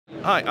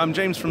Hi, I'm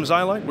James from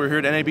Zylight. We're here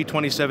at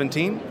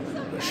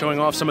NAB2017, showing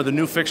off some of the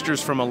new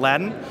fixtures from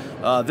Aladdin.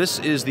 This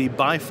is the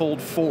Bifold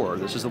 4.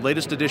 This is the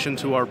latest addition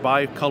to our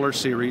Bi-Color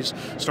series,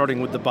 starting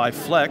with the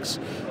Bi-Flex.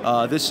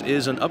 This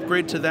is an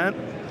upgrade to that,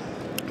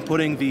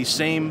 putting the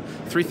same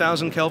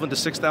 3000 Kelvin to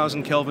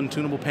 6000 Kelvin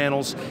tunable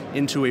panels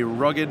into a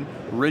rugged,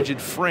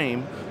 rigid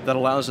frame that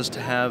allows us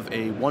to have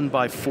a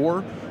 1x4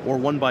 or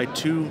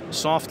 1x2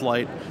 soft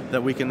light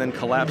that we can then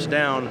collapse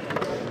down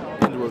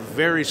into a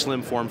very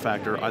slim form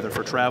factor, either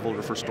for travel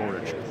or for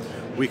storage.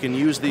 We can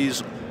use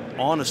these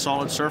on a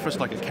solid surface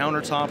like a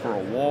countertop or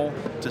a wall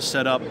to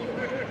set up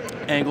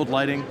angled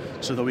lighting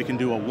so that we can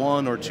do a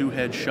 1 or 2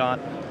 head shot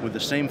with the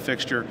same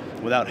fixture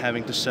without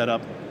having to set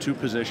up 2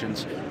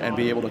 positions and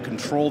be able to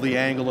control the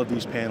angle of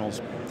these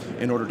panels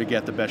in order to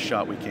get the best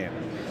shot we can.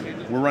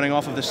 We're running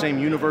off of the same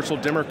universal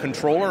dimmer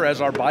controller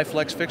as our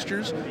Bi-Flex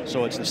fixtures,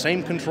 so it's the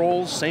same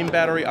controls, same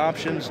battery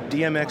options,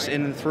 DMX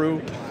in and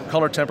through,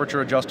 color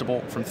temperature adjustable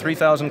from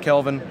 3000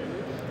 Kelvin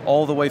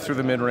all the way through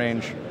the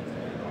mid-range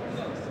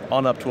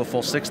on up to a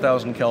full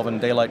 6000 Kelvin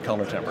daylight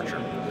color temperature.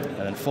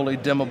 And then fully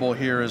dimmable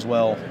here as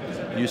well,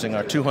 using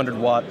our 200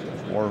 watt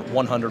or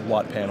 100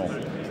 watt panel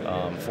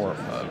for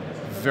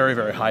very,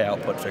 very high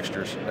output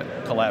fixtures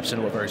that collapse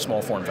into a very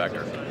small form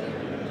factor.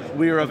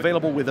 We are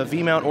available with a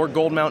V-mount or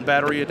gold mount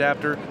battery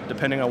adapter,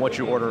 depending on what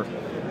you order.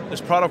 This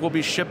product will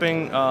be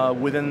shipping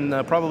within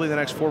probably the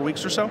next 4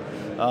 weeks or so.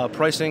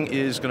 Pricing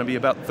is going to be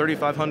about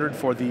 $3,500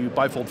 for the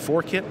Bifold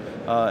 4 kit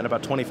and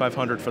about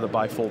 $2,500 for the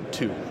Bifold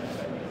 2.